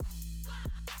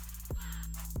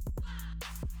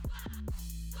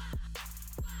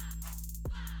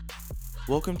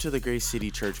Welcome to the Grace City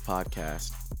Church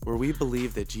podcast, where we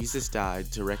believe that Jesus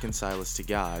died to reconcile us to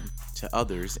God, to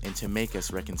others, and to make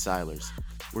us reconcilers.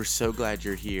 We're so glad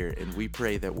you're here, and we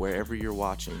pray that wherever you're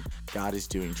watching, God is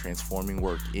doing transforming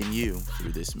work in you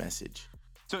through this message.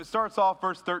 So it starts off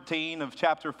verse 13 of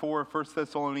chapter 4 of 1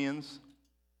 Thessalonians.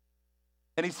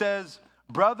 And he says,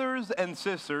 "Brothers and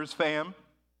sisters, fam,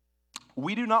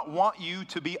 we do not want you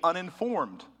to be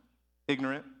uninformed,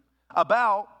 ignorant,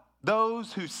 about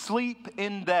those who sleep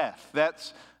in death."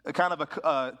 That's a kind of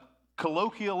a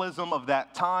colloquialism of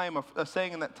that time, a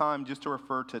saying in that time just to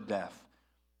refer to death.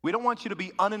 We don't want you to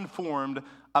be uninformed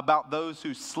about those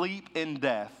who sleep in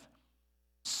death,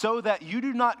 so that you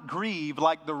do not grieve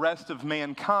like the rest of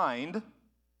mankind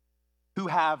who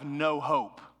have no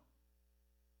hope.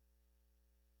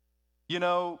 You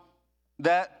know,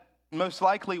 that most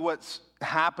likely what's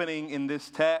happening in this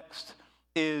text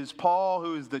is Paul,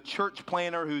 who is the church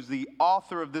planner, who's the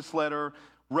author of this letter,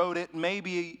 wrote it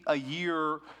maybe a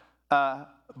year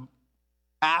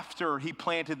after he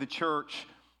planted the church.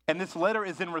 And this letter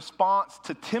is in response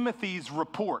to Timothy's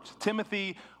report.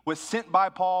 Timothy was sent by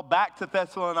Paul back to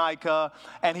Thessalonica,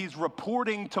 and he's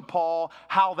reporting to Paul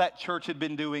how that church had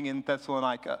been doing in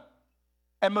Thessalonica.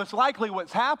 And most likely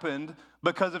what's happened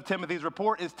because of Timothy's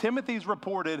report is Timothy's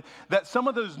reported that some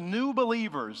of those new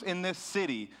believers in this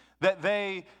city, that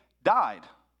they died.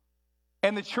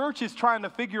 And the church is trying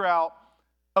to figure out,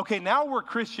 okay, now we're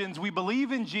Christians, we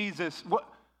believe in Jesus,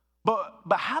 but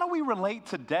how do we relate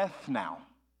to death now?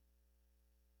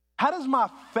 How does my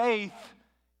faith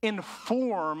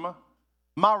inform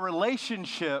my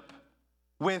relationship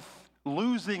with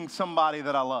losing somebody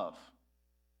that I love?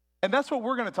 And that's what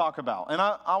we're going to talk about. And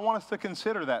I want us to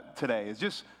consider that today.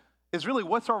 Is really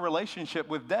what's our relationship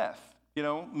with death? You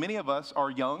know, many of us are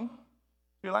young.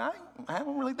 You're like, I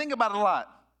don't really think about it a lot.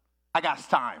 I got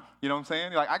time. You know what I'm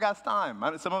saying? You're like, I got time.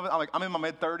 Some of it, I'm in my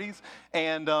mid-30s,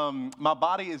 and my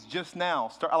body is just now,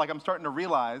 I'm starting to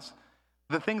realize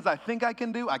the things I think I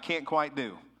can do, I can't quite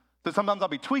do. So sometimes I'll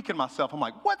be tweaking myself. I'm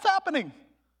like, what's happening?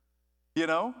 You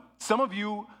know, some of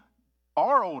you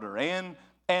are older,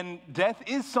 and death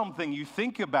is something you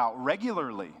think about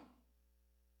regularly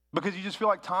because you just feel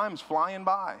like time's flying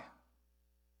by.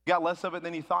 You got less of it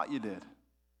than you thought you did.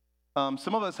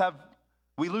 Some of us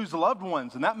we lose loved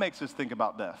ones, and that makes us think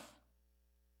about death.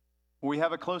 We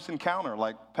have a close encounter,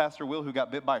 like Pastor Will, who got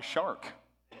bit by a shark.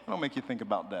 That'll make you think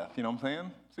about death, you know what I'm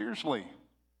saying? Seriously,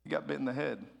 you got bit in the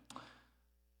head.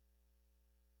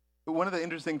 But one of the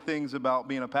interesting things about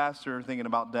being a pastor, thinking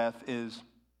about death, is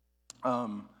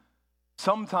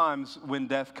sometimes when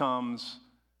death comes,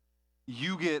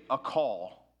 you get a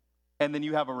call, and then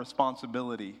you have a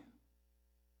responsibility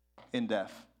in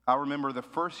death. I remember the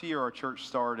first year our church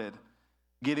started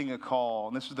getting a call,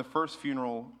 and this was the first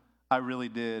funeral I really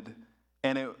did,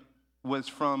 and it was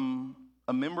from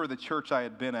a member of the church I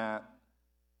had been at,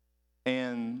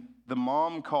 and the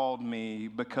mom called me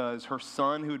because her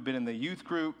son, who had been in the youth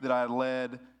group that I had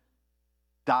led,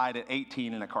 died at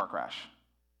 18 in a car crash.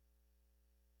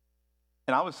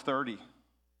 And I was 30.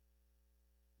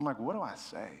 I'm like, what do I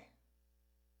say?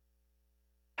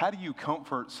 How do you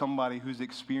comfort somebody who's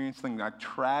experiencing a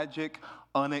tragic,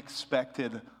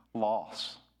 unexpected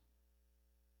loss?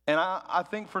 And I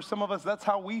think for some of us, that's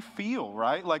how we feel,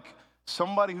 right? Like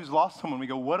somebody who's lost someone, we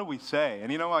go, what do we say?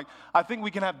 And I think we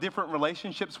can have different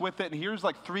relationships with it. And here's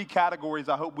like 3 categories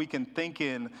I hope we can think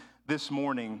in this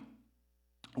morning.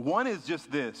 One is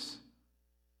just this.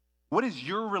 What is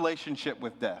your relationship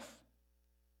with death?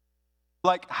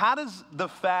 Like, how does the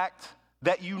fact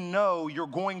that you know you're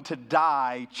going to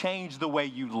die change the way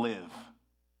you live?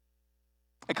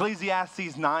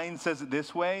 Ecclesiastes 9 says it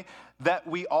this way, that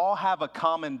we all have a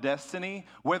common destiny,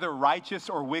 whether righteous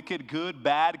or wicked, good,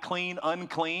 bad, clean,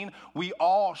 unclean. We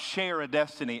all share a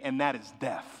destiny, and that is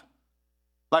death.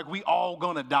 Like, we all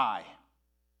gonna die.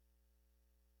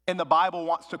 And the Bible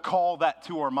wants to call that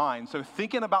to our mind. So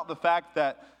thinking about the fact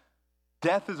that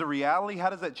death is a reality, how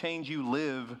does that change you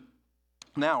live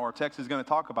now? Our text is going to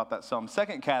talk about that some.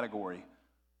 Second category,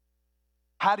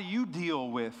 how do you deal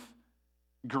with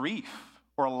grief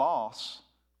or loss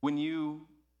when you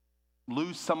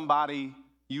lose somebody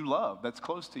you love that's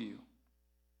close to you?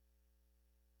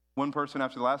 One person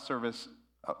after the last service,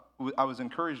 I was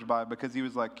encouraged by because he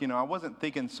was like, I wasn't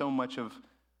thinking so much of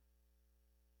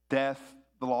death,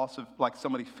 the loss of like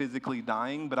somebody physically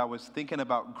dying, but I was thinking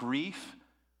about grief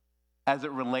as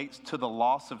it relates to the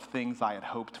loss of things I had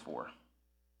hoped for.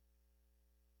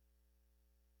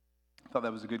 I thought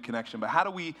that was a good connection. But how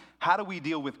do we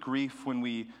deal with grief when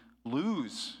we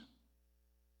lose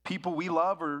people we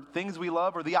love or things we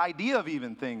love or the idea of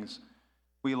even things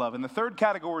we love. And the third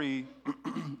category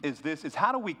is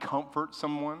how do we comfort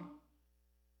someone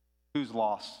who's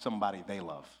lost somebody they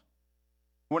love?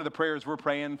 One of the prayers we're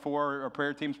praying for, our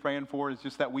prayer team's praying for, is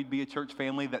just that we'd be a church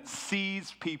family that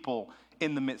sees people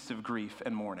in the midst of grief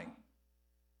and mourning.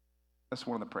 That's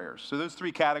one of the prayers. So those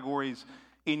three categories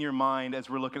in your mind as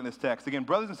we're looking at this text. Again,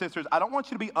 brothers and sisters, I don't want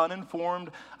you to be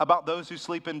uninformed about those who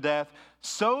sleep in death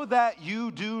so that you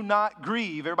do not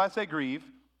grieve. Everybody say grieve.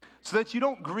 So that you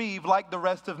don't grieve like the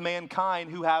rest of mankind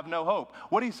who have no hope.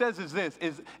 What he says is this,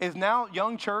 is now,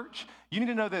 young church, you need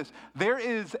to know this. There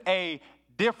is a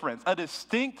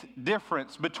distinct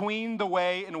difference between the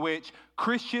way in which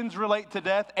Christians relate to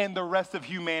death and the rest of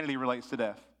humanity relates to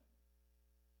death.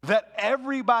 That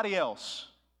everybody else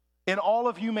in all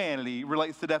of humanity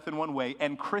relates to death in one way,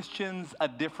 and Christians a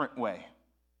different way.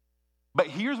 But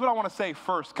here's what I want to say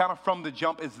first, kind of from the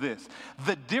jump, is this.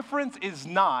 The difference is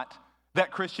not that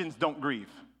Christians don't grieve.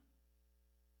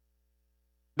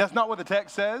 That's not what the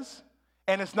text says,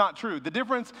 and it's not true. The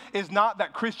difference is not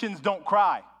that Christians don't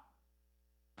cry.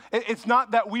 It's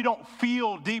not that we don't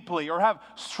feel deeply or have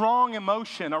strong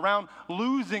emotion around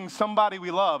losing somebody we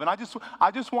love. And I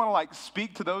just want to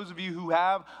speak to those of you who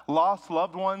have lost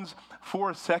loved ones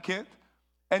for a second.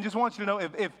 And just want you to know,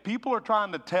 if people are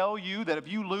trying to tell you that if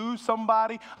you lose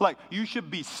somebody, you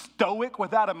should be stoic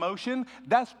without emotion,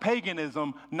 that's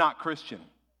paganism, not Christian.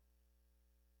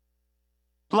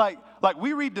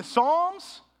 We read the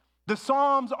Psalms. The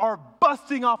Psalms are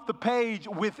busting off the page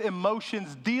with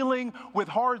emotions, dealing with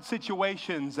hard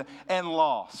situations and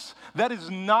loss. That is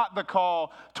not the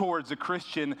call towards a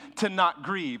Christian to not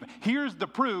grieve. Here's the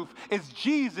proof, is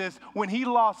Jesus, when he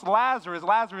lost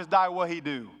Lazarus died, what'd he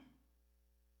do?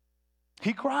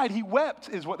 He cried, he wept,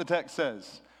 is what the text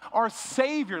says. Our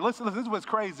Savior, listen, this is what's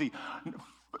crazy.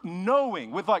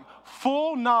 Knowing, with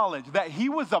full knowledge that he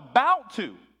was about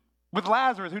to, with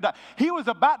Lazarus who died, he was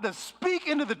about to speak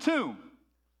into the tomb.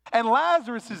 And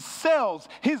Lazarus' cells,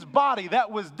 his body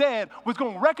that was dead, was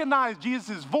going to recognize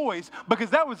Jesus' voice,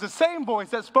 because that was the same voice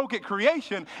that spoke at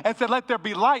creation and said, let there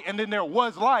be light, and then there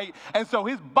was light. And so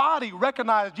his body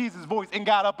recognized Jesus' voice and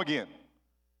got up again.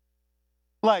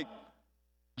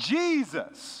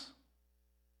 Jesus,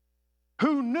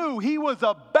 who knew he was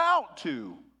about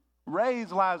to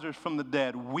raise Lazarus from the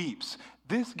dead, weeps.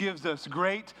 This gives us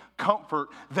great comfort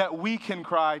that we can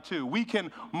cry too. We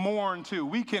can mourn too.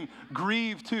 We can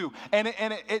grieve too. And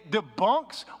it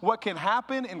debunks what can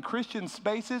happen in Christian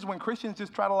spaces when Christians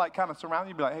just try to kind of surround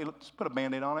you and be like, hey, let's just put a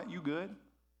Band-Aid on it. You good?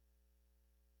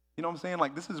 You know what I'm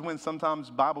saying? This is when sometimes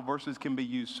Bible verses can be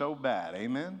used so bad.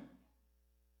 Amen?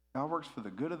 God works for the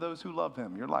good of those who love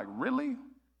him. You're like, really?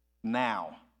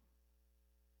 Now.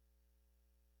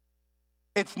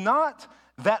 It's not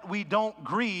that we don't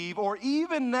grieve, or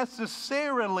even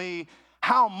necessarily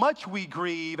how much we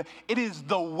grieve. It is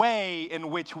the way in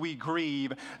which we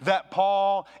grieve that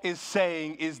Paul is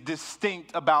saying is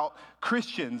distinct about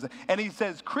Christians. And he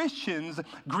says Christians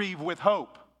grieve with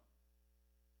hope.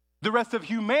 The rest of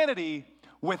humanity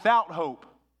without hope.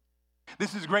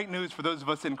 This is great news for those of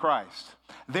us in Christ.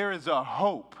 There is a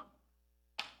hope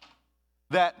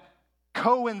that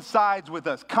coincides with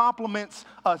us, complements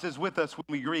us, is with us when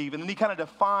we grieve. And then he kind of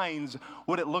defines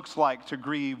what it looks like to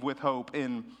grieve with hope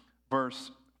in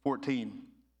verse 14,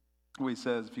 where he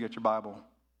says, if you got your Bible,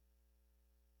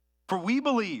 for we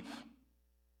believe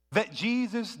that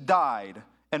Jesus died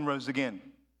and rose again.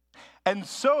 And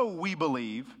so we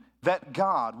believe that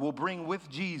God will bring with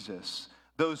Jesus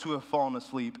those who have fallen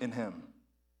asleep in him.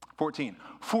 14,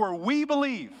 for we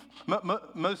believe.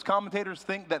 Most commentators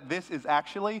think that this is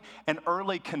actually an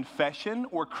early confession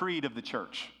or creed of the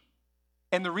church.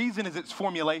 And the reason is its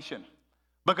formulation.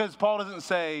 Because Paul doesn't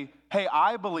say, hey,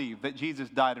 I believe that Jesus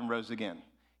died and rose again.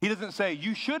 He doesn't say,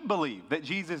 you should believe that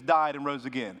Jesus died and rose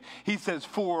again. He says,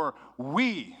 for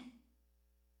we.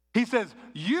 He says,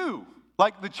 you,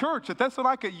 like the church at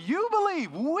Thessalonica, you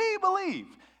believe, we believe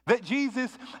that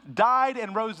Jesus died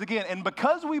and rose again. And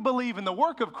because we believe in the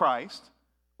work of Christ,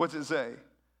 what's it say?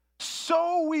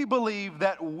 So we believe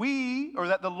that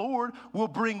that the Lord will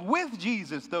bring with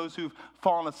Jesus those who've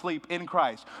fallen asleep in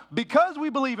Christ. Because we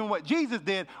believe in what Jesus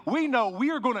did, we know we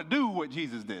are going to do what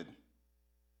Jesus did.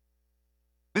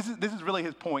 This is really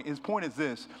his point. His point is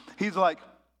this. He's like,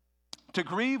 to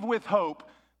grieve with hope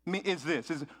is this.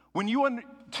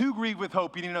 To grieve with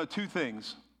hope, you need to know two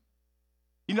things.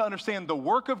 You need to understand the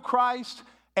work of Christ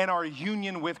and our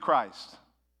union with Christ.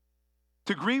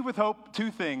 To grieve with hope, two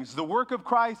things. The work of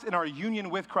Christ and our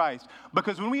union with Christ.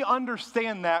 Because when we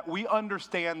understand that, we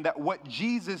understand that what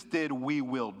Jesus did, we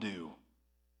will do.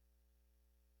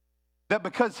 That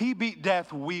because he beat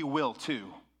death, we will too.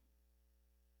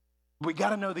 We got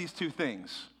to know these two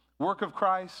things. Work of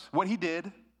Christ, what he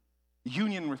did,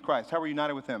 union with Christ, how we're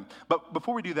united with him. But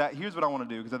before we do that, here's what I want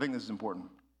to do, because I think this is important.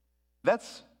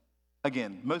 That's,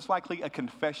 again, most likely a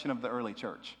confession of the early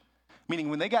church. Meaning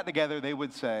when they got together, they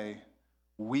would say,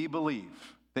 we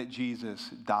believe that Jesus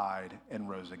died and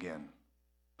rose again.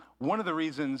 One of the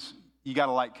reasons you got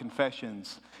to like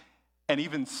confessions and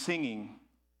even singing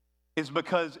is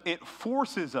because it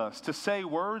forces us to say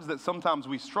words that sometimes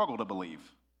we struggle to believe.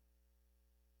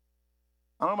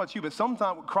 I don't know about you, but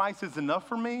sometimes Christ is enough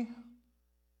for me.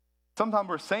 Sometimes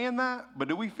we're saying that, but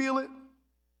do we feel it?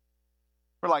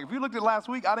 We're like, if you looked at last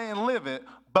week, I didn't live it,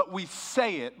 but we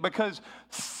say it because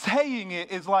saying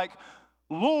it is like,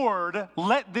 Lord,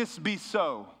 let this be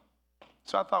so.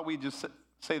 So I thought we'd just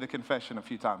say the confession a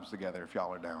few times together if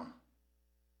y'all are down.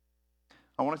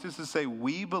 I want us just to say,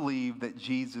 we believe that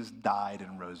Jesus died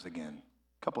and rose again.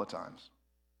 A couple of times.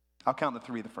 I'll count to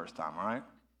 3 the first time, all right?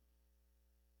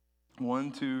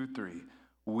 1, 2, 3.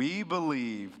 We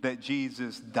believe that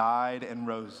Jesus died and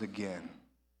rose again.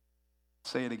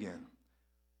 Say it again.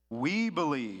 We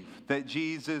believe that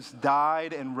Jesus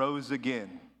died and rose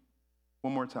again.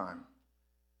 One more time.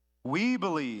 We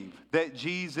believe that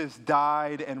Jesus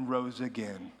died and rose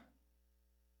again.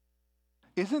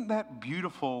 Isn't that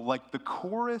beautiful? Like the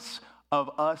chorus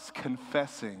of us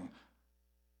confessing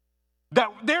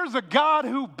that there's a God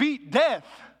who beat death.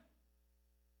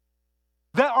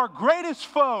 That our greatest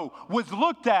foe was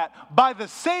looked at by the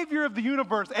Savior of the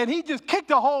universe, and he just kicked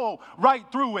a hole right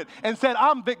through it and said,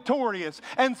 I'm victorious.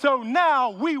 And so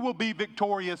now we will be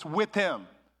victorious with him.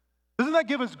 Doesn't that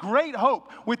give us great hope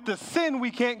with the sin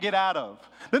we can't get out of?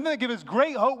 Doesn't that give us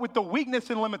great hope with the weakness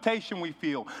and limitation we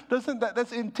feel?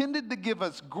 That's intended to give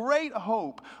us great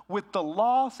hope with the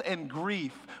loss and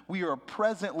grief we are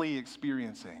presently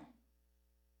experiencing?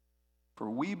 For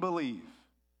we believe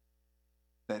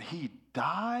that he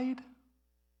died,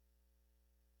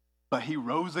 but he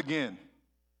rose again.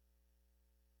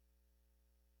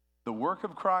 The work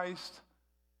of Christ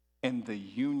and the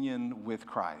union with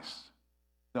Christ.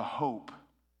 The hope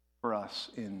for us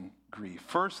in grief.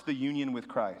 First, the union with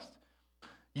Christ.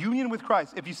 Union with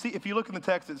Christ. If you look in the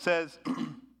text, it says,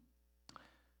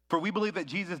 for we believe that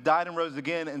Jesus died and rose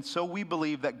again, and so we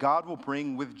believe that God will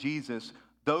bring with Jesus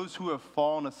those who have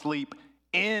fallen asleep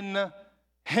in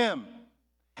him.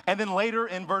 And then later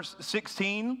in verse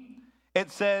 16,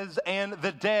 it says, and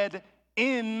the dead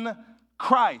in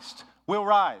Christ will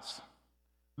rise.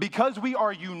 Because we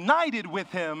are united with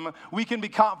him, we can be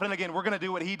confident again, we're going to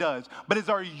do what he does. But it's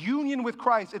our union with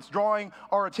Christ it's drawing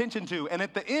our attention to. And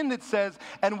at the end it says,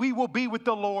 and we will be with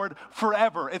the Lord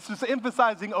forever. It's just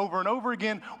emphasizing over and over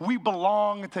again, we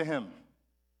belong to him.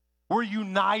 We're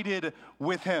united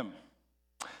with him.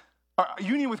 Our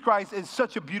union with Christ is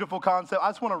such a beautiful concept. I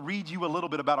just want to read you a little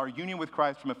bit about our union with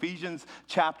Christ from Ephesians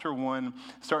chapter 1,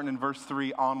 starting in verse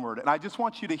 3 onward. And I just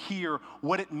want you to hear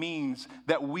what it means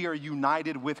that we are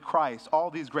united with Christ,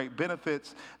 all these great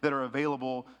benefits that are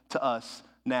available to us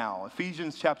now.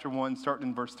 Ephesians chapter 1, starting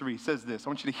in verse 3, says this. I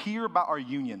want you to hear about our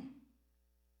union.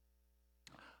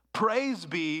 Praise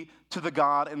be to the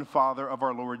God and Father of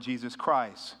our Lord Jesus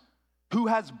Christ, who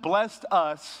has blessed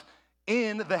us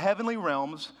in the heavenly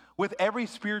realms with every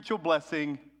spiritual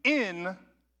blessing in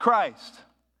Christ.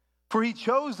 For he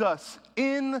chose us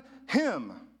in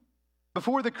him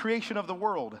before the creation of the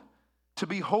world to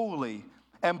be holy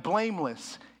and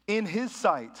blameless in his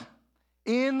sight.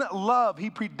 In love, he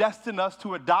predestined us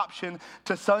to adoption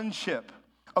to sonship,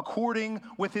 according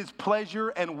with his pleasure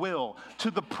and will, to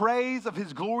the praise of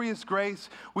his glorious grace,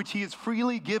 which he has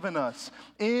freely given us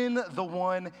in the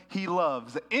one he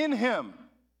loves. In him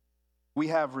we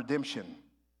have redemption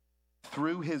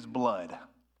through his blood,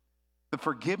 the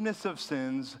forgiveness of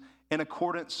sins in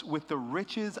accordance with the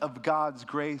riches of God's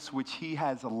grace, which he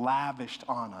has lavished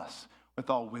on us with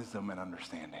all wisdom and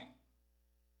understanding.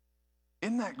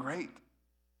 Isn't that great?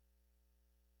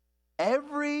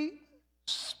 Every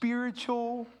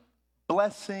spiritual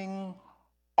blessing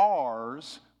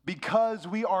ours because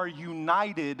we are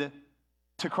united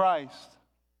to Christ.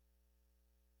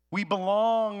 We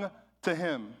belong to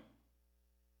him.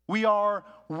 We are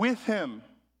with him.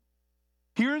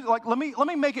 Let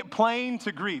me make it plain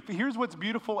to grief. Here's what's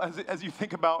beautiful as you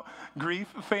think about grief,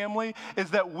 family,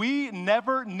 is that we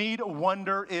never need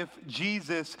wonder if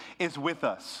Jesus is with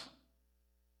us,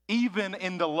 even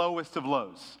in the lowest of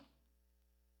lows.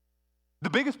 The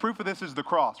biggest proof of this is the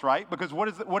cross, right? Because what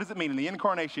does it mean in the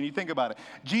incarnation? You think about it.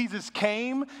 Jesus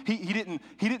came. He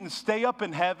didn't stay up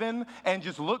in heaven and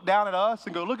just look down at us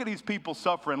and go, look at these people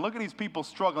suffering. Look at these people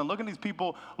struggling. Look at these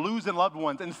people losing loved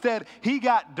ones. Instead, he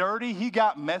got dirty. He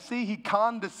got messy. He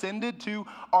condescended to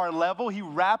our level. He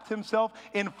wrapped himself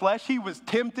in flesh. He was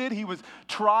tempted. He was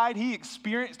tried. He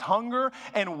experienced hunger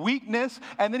and weakness.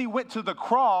 And then he went to the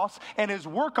cross, and his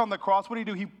work on the cross, what did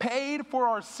he do? He paid for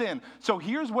our sin. So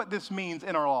here's what this means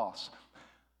in our loss.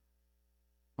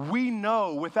 We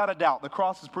know without a doubt, the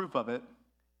cross is proof of it,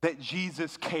 that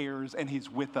Jesus cares and he's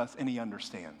with us and he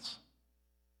understands.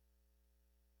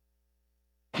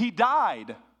 He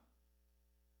died.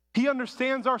 He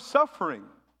understands our suffering.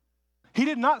 He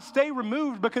did not stay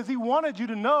removed because he wanted you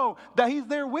to know that he's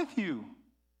there with you,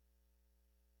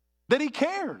 that he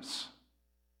cares.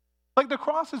 Like the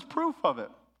cross is proof of it.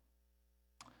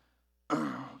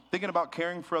 Thinking about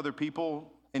caring for other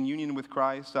people in union with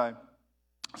Christ, I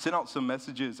sent out some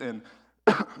messages, and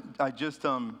I just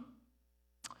to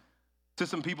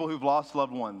some people who've lost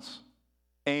loved ones,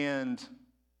 and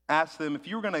asked them, if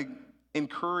you were going to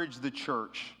encourage the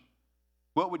church,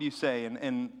 what would you say?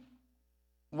 And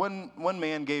one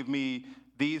man gave me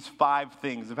these 5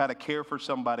 things of how to care for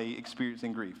somebody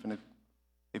experiencing grief. And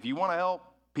if you want to help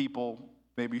people,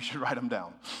 maybe you should write them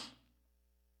down.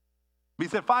 But he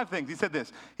said 5 things. He said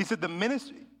this. He said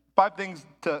 5 things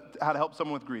to how to help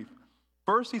someone with grief.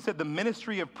 First, he said the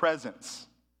ministry of presence.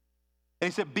 And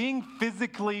he said being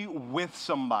physically with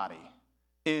somebody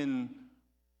in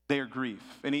their grief.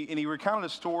 And he recounted a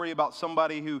story about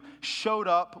somebody who showed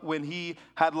up when he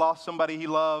had lost somebody he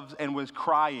loves and was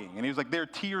crying. And he was like, their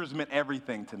tears meant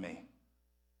everything to me.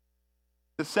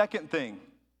 The second thing,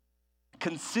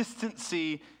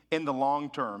 consistency in the long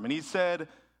term. And he said,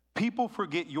 people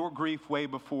forget your grief way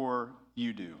before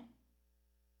you do.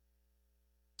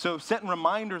 So setting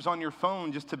reminders on your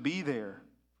phone just to be there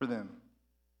for them.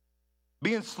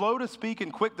 Being slow to speak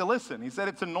and quick to listen. He said,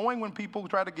 it's annoying when people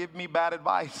try to give me bad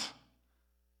advice.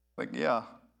 Like, yeah.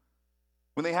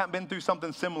 When they haven't been through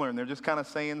something similar and they're just kind of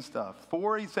saying stuff.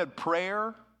 4, he said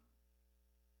prayer.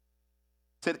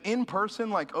 He said in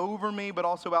person, like over me, but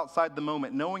also outside the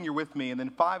moment, knowing you're with me. And then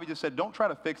 5, he just said, don't try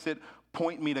to fix it,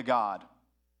 point me to God.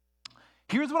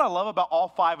 Here's what I love about all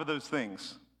 5 of those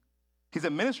things. He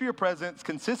said ministry of presence,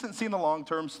 consistency in the long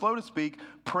term, slow to speak,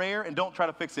 prayer, and don't try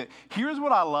to fix it. Here's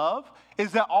what I love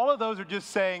is that all of those are just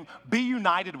saying, be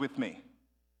united with me.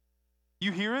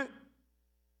 You hear it?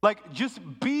 Like, just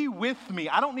be with me.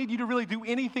 I don't need you to really do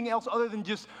anything else other than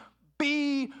just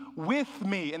be with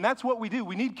me. And that's what we do.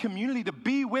 We need community to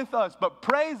be with us. But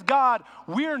praise God,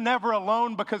 we're never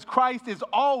alone because Christ is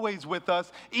always with us,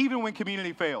 even when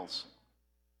community fails.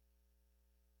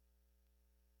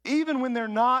 Even when they're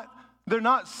not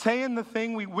saying the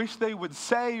thing we wish they would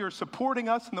say or supporting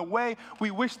us in the way we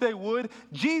wish they would,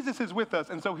 Jesus is with us.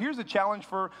 And so here's a challenge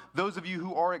for those of you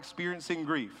who are experiencing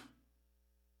grief.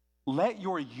 Let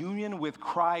your union with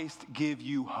Christ give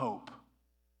you hope.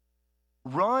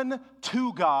 Run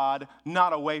to God,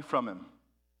 not away from him.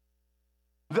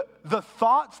 The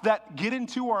thoughts that get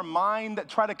into our mind that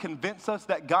try to convince us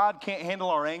that God can't handle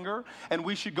our anger and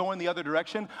we should go in the other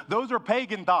direction, those are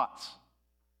pagan thoughts.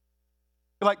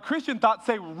 Like Christian thoughts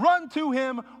say, run to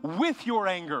him with your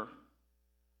anger.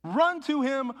 Run to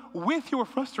him with your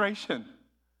frustration.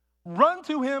 Run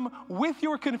to him with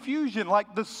your confusion.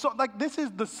 Like this is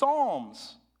the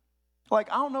Psalms.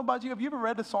 Like, I don't know about you. Have you ever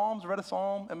read the Psalms, read a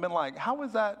Psalm, and been like, how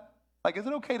is that? Like, is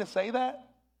it okay to say that?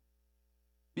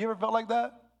 You ever felt like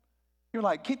that? You're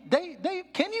like, Dave,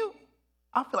 can you?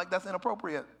 I feel like that's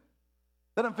inappropriate.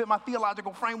 That doesn't fit my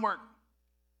theological framework.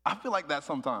 I feel like that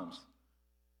sometimes.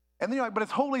 And then you're like, but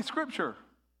it's Holy Scripture.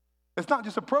 It's not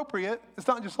just appropriate. It's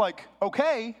not just like,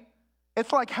 okay.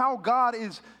 It's like how God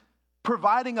is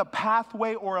providing a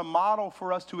pathway or a model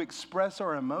for us to express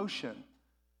our emotion.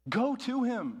 Go to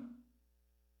him.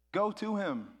 Go to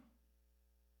him.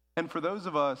 And for those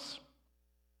of us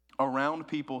around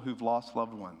people who've lost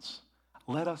loved ones,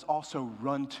 let us also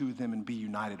run to them and be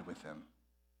united with them.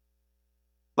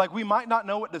 Like, we might not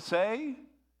know what to say,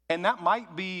 and that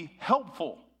might be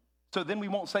helpful. So then we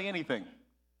won't say anything.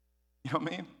 You know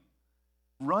what I mean?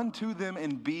 Run to them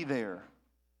and be there.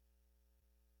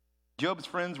 Job's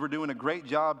friends were doing a great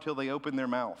job till they opened their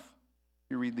mouth.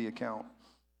 You read the account.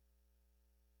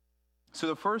 So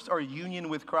the first are union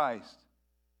with Christ.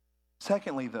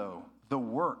 Secondly, though, the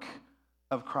work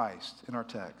of Christ in our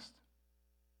text.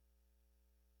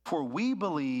 For we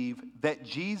believe that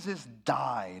Jesus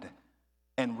died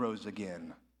and rose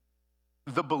again.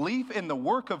 The belief in the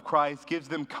work of Christ gives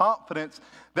them confidence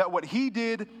that what he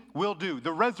did will do.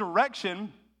 The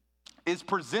resurrection is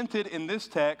presented in this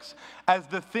text as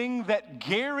the thing that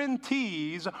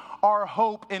guarantees our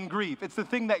hope in grief. It's the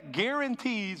thing that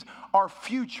guarantees our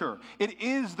future. It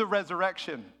is the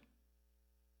resurrection,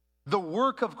 the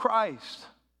work of Christ.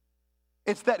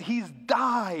 It's that he's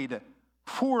died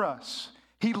for us.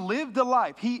 He lived a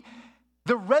life.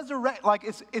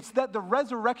 It's that the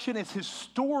resurrection is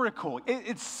historical.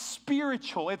 It's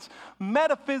spiritual. It's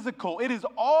metaphysical. It is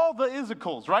all the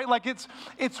isicals, right? Like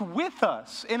it's with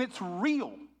us and it's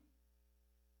real.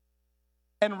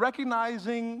 And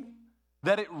recognizing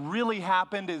that it really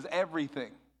happened is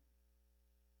everything.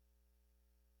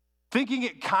 Thinking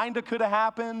it kind of could have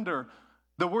happened or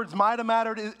the words might have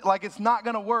mattered, it's not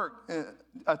going to work.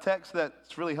 A text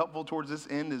that's really helpful towards this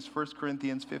end is 1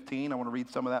 Corinthians 15. I want to read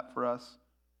some of that for us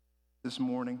this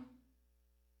morning.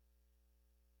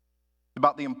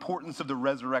 About the importance of the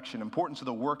resurrection, importance of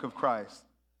the work of Christ.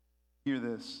 Hear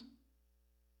this.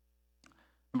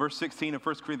 In verse 16 of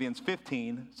 1 Corinthians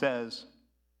 15 says,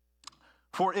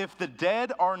 "For if the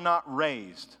dead are not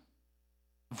raised,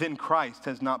 then Christ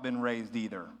has not been raised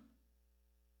either.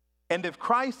 And if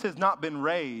Christ has not been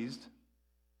raised,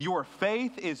 your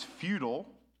faith is futile.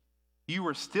 You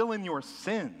are still in your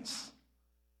sins."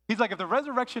 He's like, if the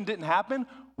resurrection didn't happen,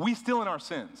 we still in our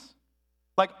sins.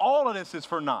 Like all of this is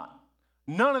for naught.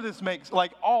 None of this makes,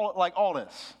 all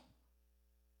this.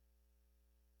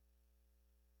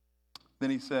 Then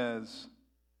he says,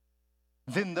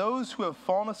 "Then those who have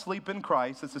fallen asleep in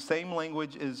Christ," it's the same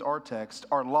language as our text,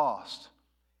 "are lost.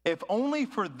 If only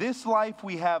for this life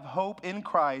we have hope in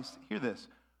Christ," hear this,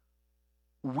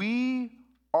 "we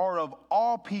are of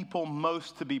all people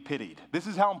most to be pitied." This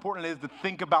is how important it is to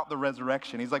think about the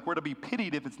resurrection. He's like, we're to be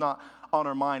pitied if it's not on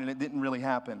our mind and it didn't really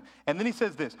happen. And then he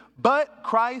says this, "But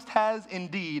Christ has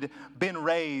indeed been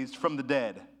raised from the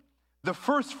dead, the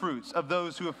first fruits of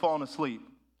those who have fallen asleep.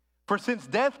 For since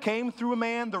death came through a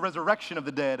man, the resurrection of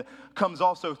the dead comes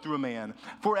also through a man.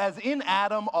 For as in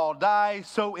Adam all die,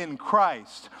 so in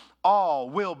Christ all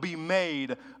will be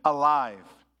made alive.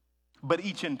 But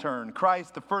each in turn,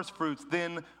 Christ the first fruits,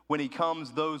 then when he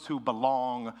comes, those who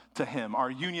belong to him," our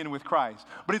union with Christ.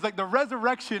 But he's like, the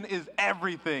resurrection is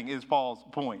everything, is Paul's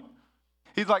point.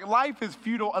 He's like, life is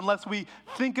futile unless we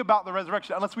think about the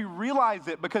resurrection, unless we realize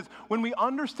it. Because when we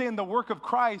understand the work of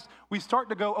Christ, we start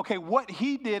to go, okay, what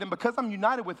he did, and because I'm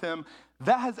united with him,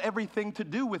 that has everything to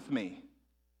do with me.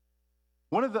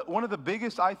 One of the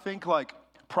biggest, I think,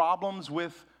 problems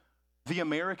with the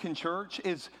American church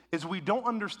is we don't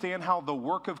understand how the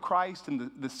work of Christ and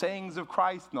the sayings of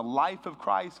Christ and the life of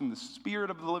Christ and the Spirit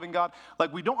of the living God,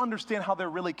 we don't understand how they're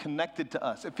really connected to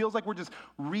us. It feels like we're just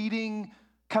reading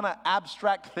kind of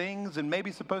abstract things and maybe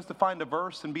supposed to find a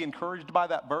verse and be encouraged by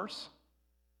that verse.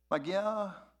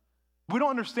 Yeah. We don't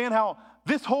understand how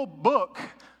this whole book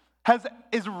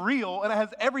is real and it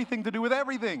has everything to do with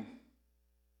everything.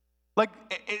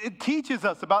 It teaches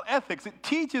us about ethics. It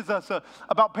teaches us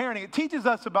about parenting. It teaches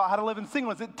us about how to live in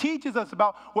singleness. It teaches us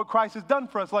about what Christ has done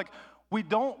for us.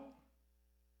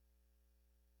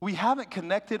 We haven't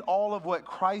connected all of what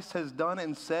Christ has done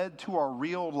and said to our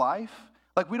real life.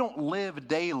 We don't live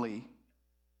daily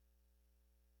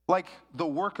the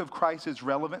work of Christ is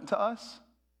relevant to us.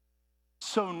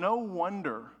 So no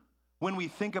wonder when we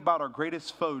think about our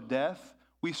greatest foe, death,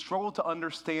 we struggle to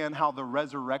understand how the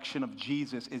resurrection of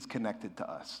Jesus is connected to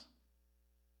us.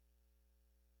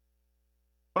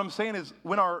 What I'm saying is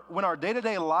when our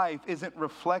day-to-day life isn't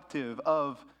reflective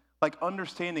of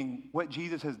understanding what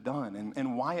Jesus has done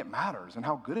and why it matters and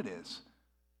how good it is,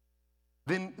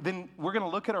 then we're going to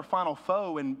look at our final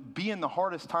foe and be in the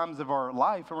hardest times of our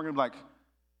life, and we're going to be like,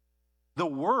 the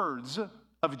words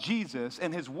of Jesus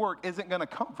and his work isn't going to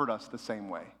comfort us the same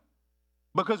way.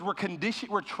 Because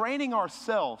we're training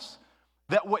ourselves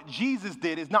that what Jesus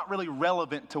did is not really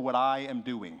relevant to what I am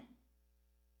doing.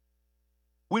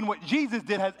 When what Jesus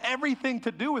did has everything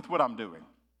to do with what I'm doing.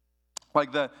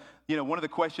 One of the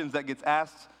questions that gets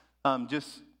asked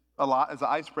just a lot as an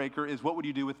icebreaker is, what would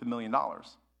you do with $1 million?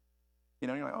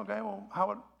 You're like, okay,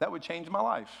 well, that would change my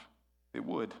life. It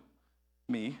would.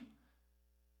 Me.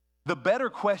 The better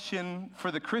question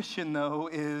for the Christian, though,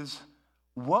 is,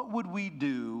 what would we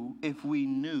do if we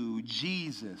knew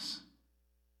Jesus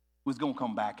was going to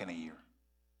come back in a year?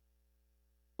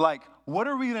 What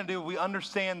are we going to do if we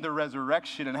understand the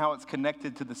resurrection and how it's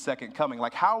connected to the second coming?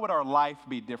 How would our life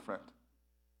be different?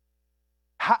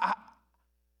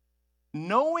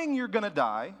 Knowing you're going to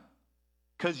die,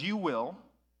 because you will,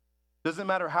 doesn't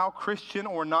matter how Christian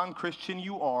or non-Christian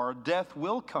you are, death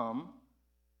will come.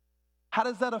 How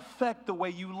does that affect the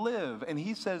way you live? And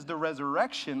he says the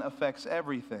resurrection affects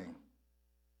everything.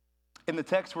 In the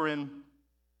text we're in,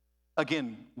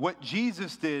 again, what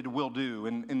Jesus did will do,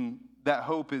 and that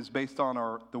hope is based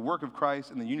on the work of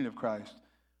Christ and the union of Christ.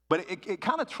 But it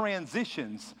kind of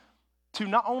transitions to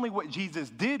not only what Jesus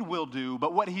did will do,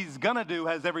 but what he's going to do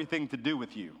has everything to do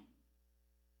with you.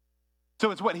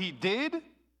 So it's what he did,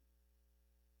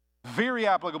 very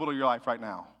applicable to your life right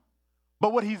now.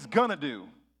 But what he's going to do,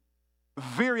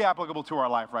 very applicable to our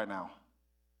life right now.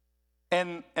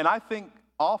 And I think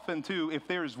often, too, if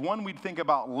there's one we'd think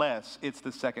about less, it's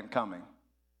the second coming.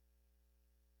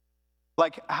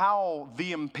 Like how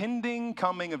the impending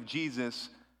coming of Jesus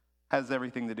has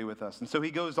everything to do with us. And so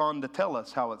he goes on to tell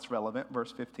us how it's relevant,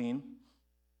 verse 15.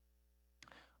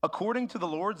 According to the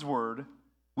Lord's word,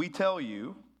 we tell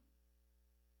you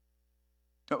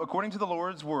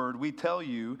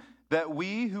that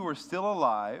we who are still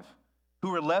alive,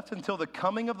 who are left until the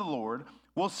coming of the Lord,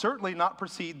 will certainly not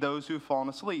precede those who have fallen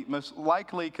asleep. Most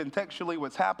likely, contextually,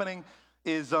 what's happening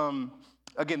is,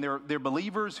 again, they're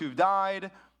believers who've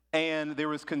died, and there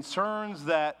was concerns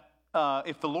that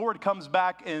if the Lord comes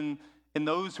back in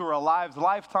those who are alive's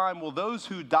lifetime, will those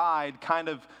who died kind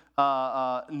of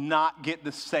not get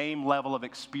the same level of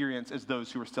experience as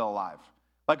those who are still alive?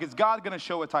 Like, is God going to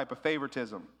show a type of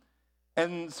favoritism?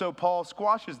 And so Paul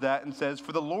squashes that and says,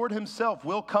 for the Lord himself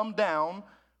will come down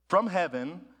from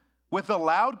heaven with a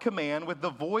loud command, with the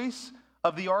voice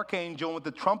of the archangel, and with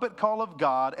the trumpet call of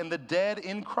God, and the dead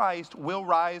in Christ will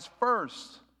rise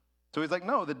first. So he's like,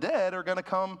 no, the dead are going to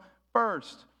come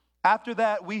first. After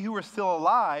that, we who are still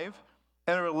alive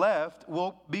and are left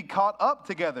will be caught up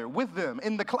together with them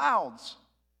in the clouds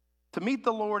to meet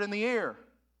the Lord in the air.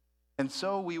 And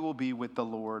so we will be with the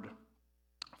Lord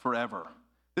forever.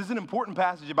 This is an important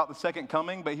passage about the second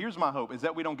coming, but here's my hope, is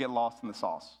that we don't get lost in the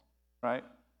sauce, right?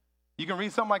 You can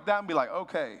read something like that and be like,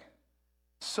 okay,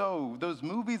 so those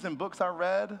movies and books I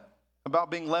read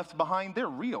about being left behind, they're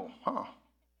real, huh?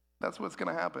 That's what's going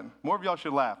to happen. More of y'all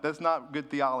should laugh. That's not good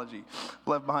theology,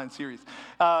 Left Behind series.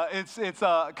 It's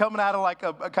coming out of like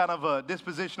a kind of a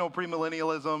dispositional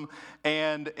premillennialism,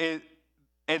 and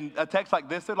a text like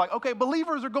this, they're like, okay,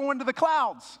 believers are going to the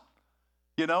clouds,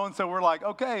 you know, and so we're like,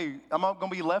 okay, I'm not going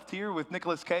to be left here with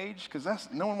Nicolas Cage, because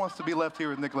no one wants to be left here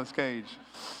with Nicolas Cage.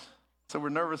 So we're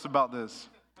nervous about this.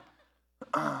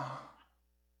 Some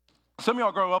of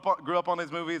y'all grew up on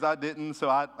these movies. I didn't, so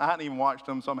I hadn't even watched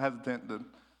them, so I'm hesitant to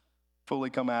fully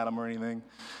come at them or anything.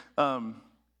 But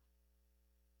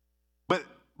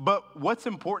what's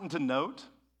important to note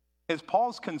is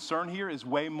Paul's concern here is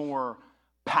way more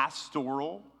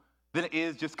pastoral than it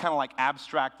is just kind of like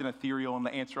abstract and ethereal and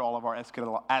to answer all of our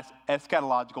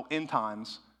eschatological end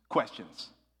times questions.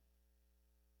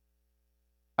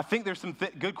 I think there's some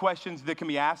good questions that can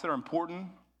be asked that are important.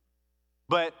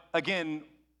 But again,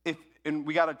 and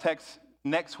we got a text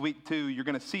next week too, you're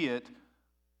going to see it.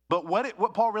 But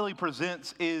what Paul really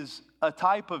presents is a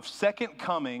type of second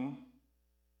coming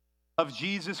of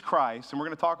Jesus Christ, and we're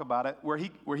going to talk about it, where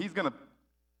he's going to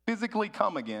physically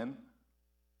come again,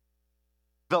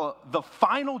 the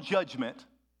final judgment,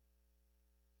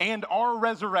 and our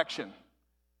resurrection,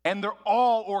 and they're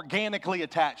all organically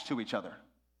attached to each other.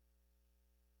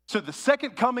 So the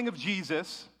second coming of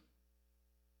Jesus,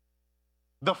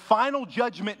 the final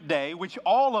judgment day, which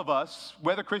all of us,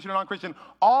 whether Christian or non-Christian,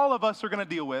 all of us are going to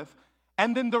deal with,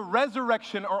 and then the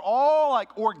resurrection are all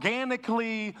like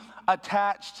organically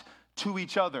attached to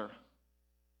each other.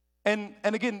 And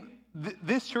again,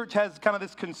 this church has kind of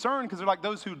this concern because they're like,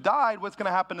 those who died, what's going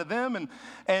to happen to them?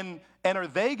 And are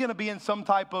they going to be in some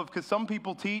type of, because some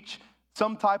people teach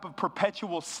some type of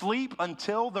perpetual sleep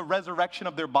until the resurrection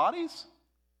of their bodies?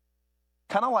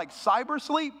 Kind of like cyber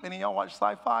sleep. Any of y'all watch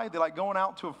sci-fi? They're like going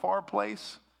out to a far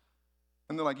place.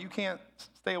 And they're like, you can't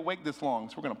stay awake this long,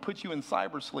 so we're going to put you in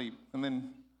cyber sleep. And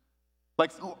then,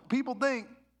 like, people think,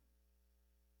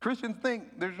 Christians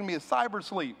think there's going to be a cyber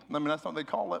sleep. I mean, that's not what they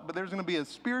call it, but there's going to be a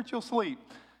spiritual sleep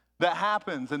that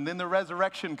happens, and then the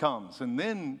resurrection comes, and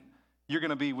then you're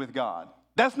going to be with God.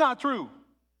 That's not true.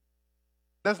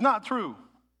 That's not true.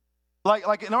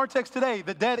 Like in our text today,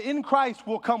 the dead in Christ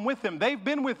will come with him. They've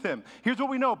been with him. Here's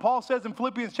what we know. Paul says in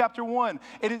Philippians chapter 1,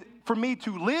 it is for me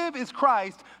to live is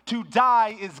Christ, to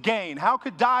die is gain. How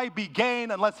could die be gain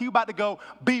unless he's about to go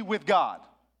be with God?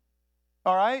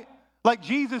 All right? Like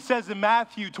Jesus says in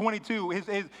Matthew 22,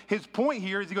 his point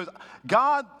here is he goes,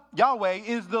 God, Yahweh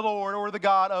is the Lord or the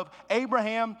God of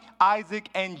Abraham, Isaac,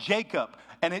 and Jacob.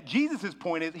 And Jesus'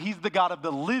 point is he's the God of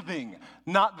the living,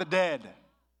 not the dead.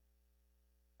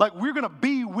 Like, we're going to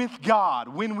be with God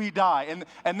when we die.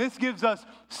 And this gives us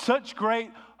such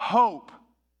great hope,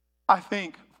 I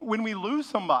think, when we lose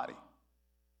somebody.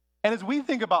 And as we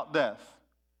think about death,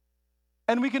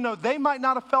 And we can know they might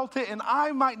not have felt it and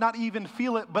I might not even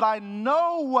feel it, but I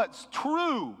know what's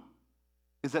true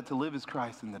is that to live is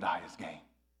Christ and to die is gain.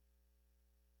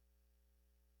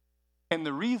 And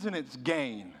the reason it's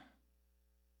gain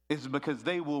is because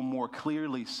they will more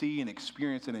clearly see and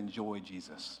experience and enjoy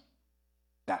Jesus.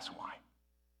 That's why.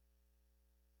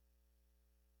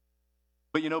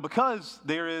 But because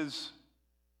there is,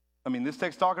 this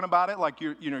text talking about it, like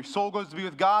your soul goes to be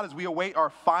with God as we await our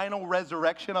final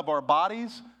resurrection of our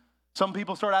bodies. Some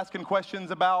people start asking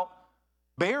questions about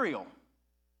burial.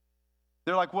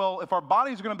 They're like, well, if our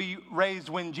bodies are going to be raised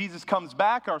when Jesus comes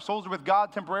back, our souls are with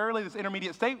God temporarily, this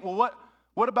intermediate state, well,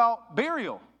 what about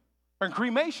burial or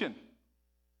cremation?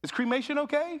 Is cremation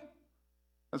okay?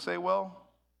 I say, well,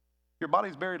 your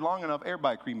body's buried long enough,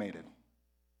 everybody cremated.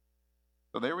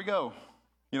 So there we go.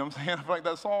 You know what I'm saying? I feel like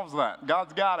that solves that.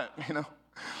 God's got it,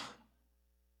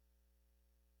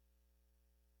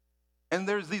 And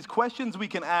there's these questions we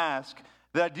can ask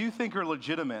that I do think are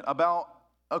legitimate about,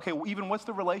 okay, even what's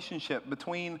the relationship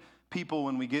between people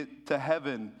when we get to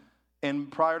heaven and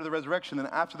prior to the resurrection and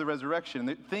after the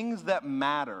resurrection? Things that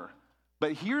matter.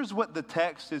 But here's what the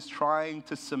text is trying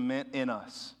to cement in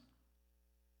us,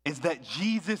 is that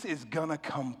Jesus is going to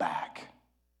come back.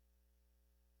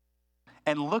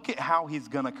 And look at how he's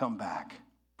going to come back.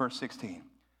 Verse 16.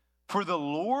 For the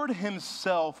Lord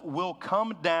himself will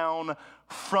come down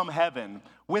from heaven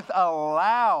with a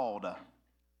loud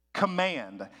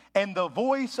command and the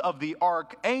voice of the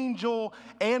archangel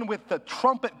and with the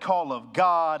trumpet call of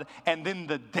God, and then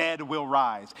the dead will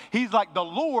rise. He's like, the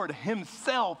Lord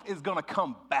himself is going to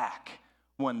come back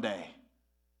one day.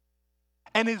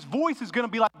 And his voice is going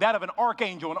to be like that of an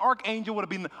archangel. An archangel would have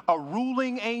been a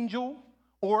ruling angel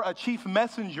or a chief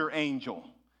messenger angel.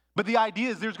 But the idea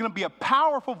is there's going to be a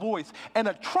powerful voice and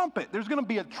a trumpet. There's going to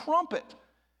be a trumpet.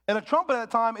 And a trumpet at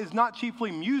that time is not chiefly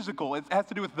musical. It has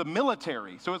to do with the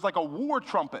military. So it's like a war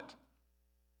trumpet.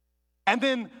 And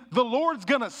then the Lord's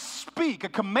going to speak. A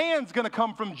command's going to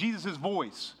come from Jesus'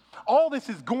 voice. All this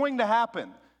is going to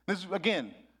happen. This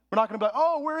again, we're not going to be like,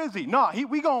 oh, where is he? No,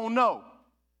 we going to know.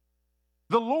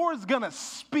 The Lord's going to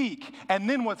speak. And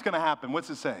then what's going to happen?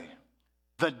 What's it say?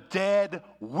 The dead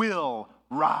will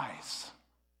rise.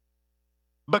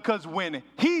 Because when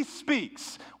he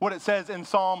speaks, what it says in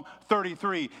Psalm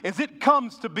 33 is it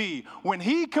comes to be. When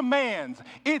he commands,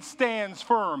 it stands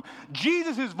firm.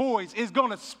 Jesus' voice is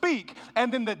going to speak,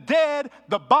 and then the dead,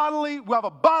 we'll have a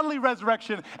bodily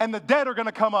resurrection, and the dead are going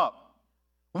to come up.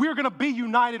 We're going to be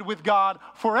united with God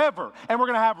forever, and we're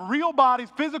going to have real bodies,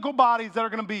 physical bodies that are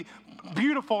going to be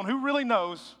beautiful, and who really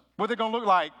knows what they're going to look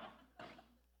like.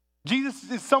 Jesus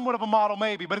is somewhat of a model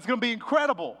maybe, but it's going to be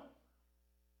incredible.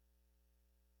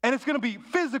 And it's going to be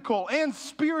physical and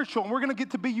spiritual, and we're going to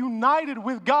get to be united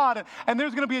with God. And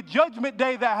there's going to be a judgment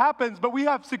day that happens, but we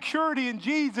have security in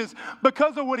Jesus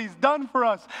because of what he's done for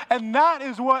us. And that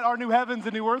is what our new heavens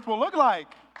and new earth will look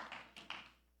like.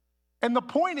 And the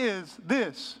point is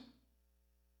this.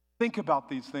 Think about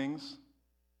these things.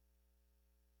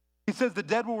 He says the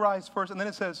dead will rise first, and then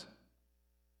it says,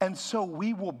 and so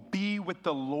we will be with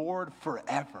the Lord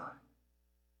forever.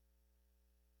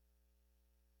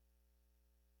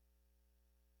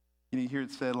 You hear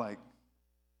it said like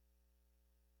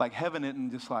heaven isn't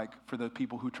just like for the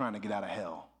people who are trying to get out of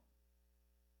hell.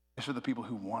 It's for the people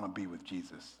who want to be with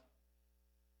Jesus.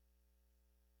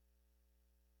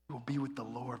 We'll be with the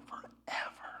Lord forever.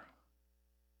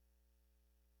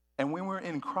 And when we're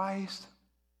in Christ,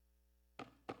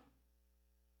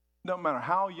 no matter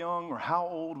how young or how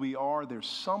old we are, there's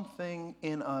something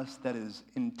in us that is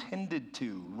intended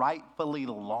to rightfully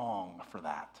long for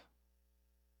that.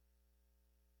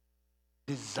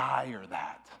 Desire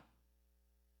that.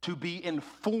 To be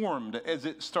informed, as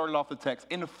it started off the text,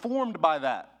 informed by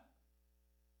that.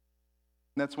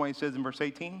 And that's why he says in verse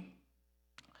 18,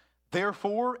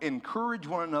 therefore, encourage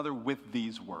one another with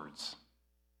these words.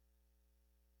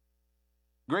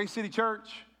 Grace City Church,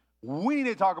 we need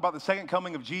to talk about the second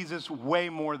coming of Jesus way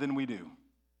more than we do.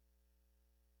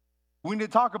 We need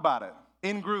to talk about it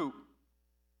in group.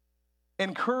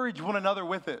 Encourage one another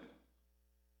with it.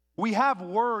 We have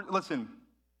words, listen,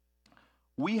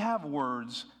 we have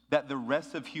words that the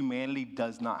rest of humanity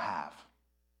does not have.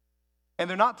 And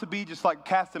they're not to be just like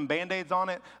casting Band-Aids on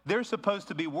it. They're supposed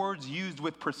to be words used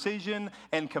with precision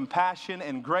and compassion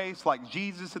and grace like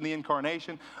Jesus in the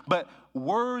incarnation. But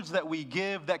words that we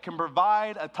give that can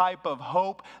provide a type of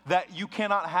hope that you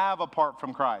cannot have apart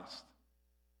from Christ.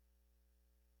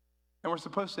 And we're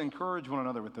supposed to encourage one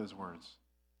another with those words.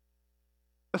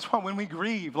 That's why when we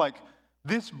grieve, like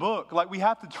this book, like we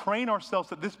have to train ourselves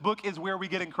that this book is where we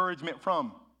get encouragement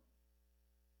from.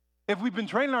 If we've been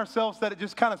training ourselves that it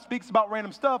just kind of speaks about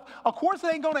random stuff, of course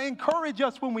it ain't going to encourage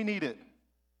us when we need it.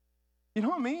 You know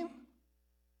what I mean?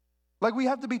 Like, we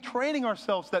have to be training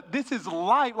ourselves that this is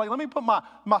life. Like, let me put my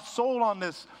soul on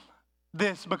this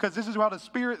because this is how the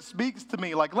Spirit speaks to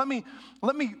me. Like, let me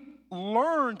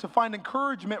learn to find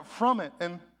encouragement from it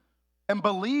and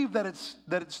believe that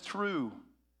it's true.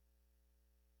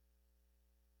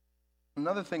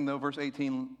 Another thing, though, verse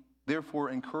 18, therefore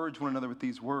encourage one another with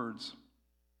these words.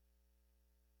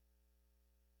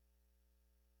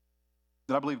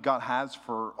 That I believe God has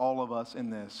for all of us in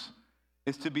this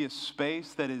is to be a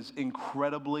space that is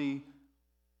incredibly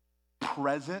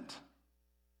present,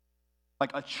 like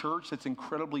a church that's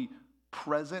incredibly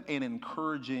present and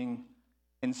encouraging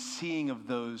and seeing of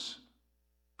those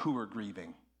who are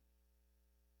grieving.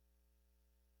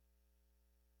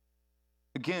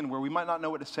 Again, where we might not know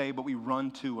what to say, but we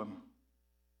run to Him.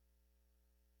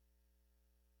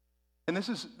 And this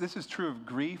is true of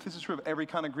grief. This is true of every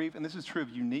kind of grief. And this is true of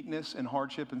uniqueness and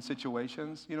hardship and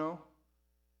situations, you know.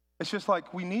 It's just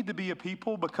like we need to be a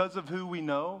people because of who we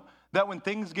know, that when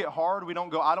things get hard, we don't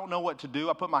go, I don't know what to do.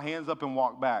 I put my hands up and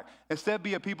walk back. Instead,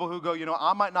 be a people who go, you know,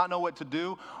 I might not know what to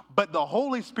do, but the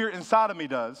Holy Spirit inside of me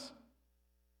does.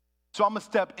 So I'm going to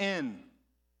step in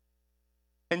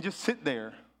and just sit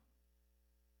there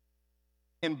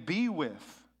and be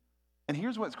with. And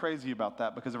here's what's crazy about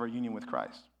that because of our union with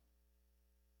Christ.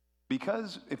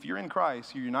 Because if you're in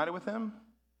Christ, you're united with Him,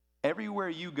 everywhere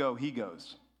you go, He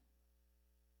goes.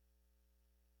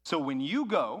 So when you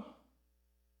go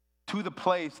to the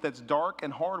place that's dark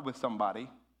and hard with somebody,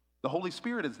 the Holy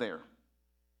Spirit is there.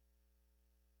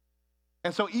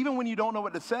 And so even when you don't know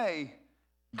what to say,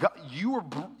 God, you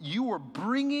are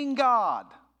bringing God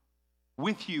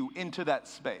with you into that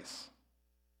space.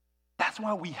 That's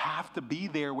why we have to be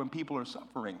there when people are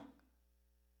suffering.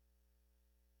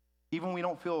 Even when we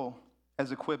don't feel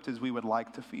as equipped as we would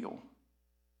like to feel.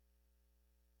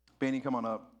 Benny, come on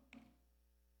up.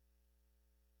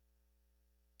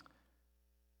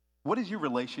 What is your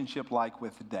relationship like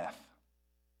with death?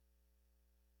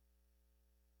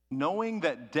 Knowing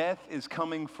that death is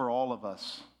coming for all of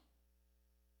us,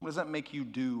 what does that make you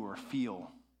do or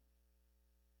feel?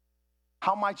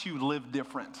 How might you live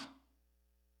different?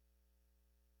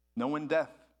 Knowing death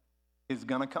is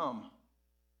going to come.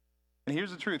 And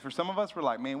here's the truth. For some of us, we're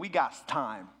like, man, we got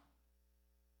time.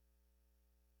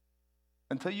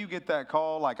 Until you get that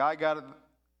call, like I got it,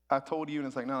 I told you, and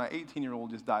it's like, no, an 18-year-old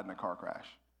just died in a car crash.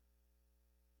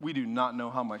 We do not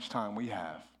know how much time we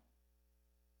have.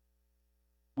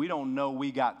 We don't know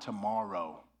we got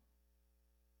tomorrow.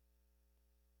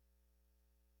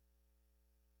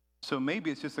 So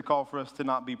maybe it's just a call for us to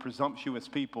not be presumptuous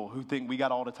people who think we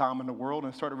got all the time in the world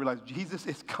and start to realize Jesus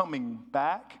is coming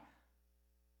back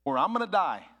or I'm going to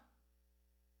die.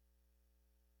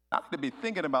 I need to be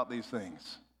thinking about these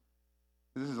things.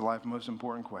 This is life's most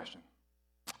important question.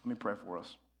 Let me pray for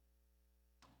us.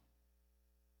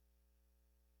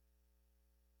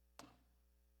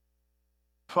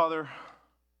 Father,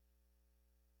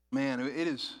 man, it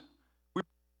is, we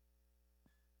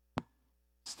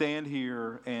stand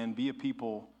here and be a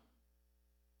people,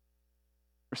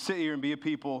 or sit here and be a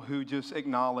people who just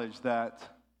acknowledge that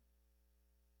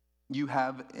you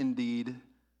have indeed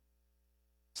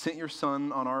sent your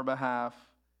Son on our behalf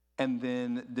and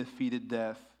then defeated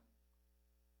death.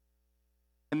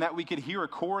 And that we could hear a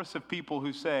chorus of people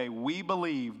who say, we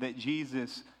believe that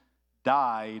Jesus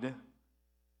died,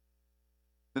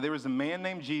 that there was a man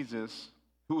named Jesus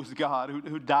who was God,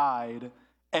 who died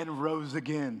and rose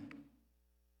again.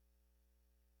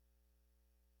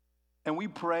 And we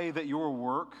pray that your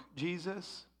work,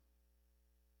 Jesus,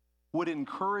 would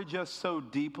encourage us so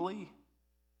deeply,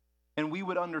 and we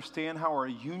would understand how our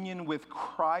union with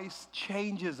Christ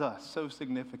changes us so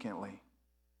significantly.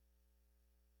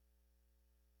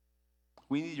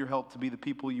 We need your help to be the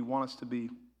people you want us to be.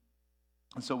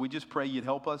 And so we just pray you'd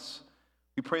help us.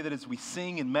 We pray that as we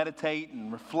sing and meditate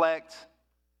and reflect,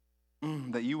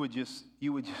 that you would just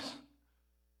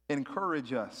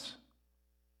encourage us.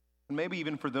 And maybe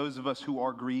even for those of us who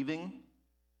are grieving,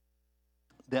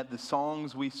 that the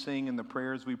songs we sing and the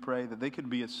prayers we pray, that they could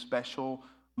be a special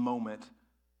moment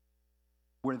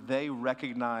where they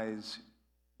recognize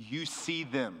you see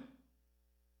them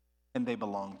and they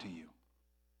belong to you.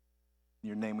 In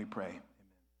your name we pray.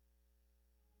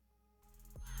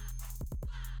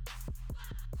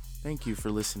 Thank you for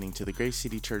listening to the Grace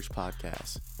City Church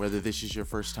podcast. Whether this is your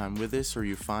first time with us or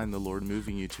you find the Lord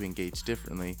moving you to engage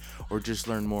differently or just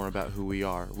learn more about who we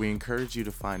are, we encourage you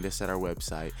to find us at our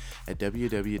website at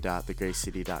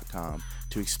www.thegracecity.com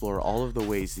to explore all of the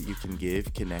ways that you can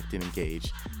give, connect, and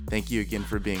engage. Thank you again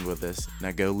for being with us.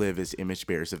 Now go live as image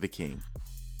bearers of the King.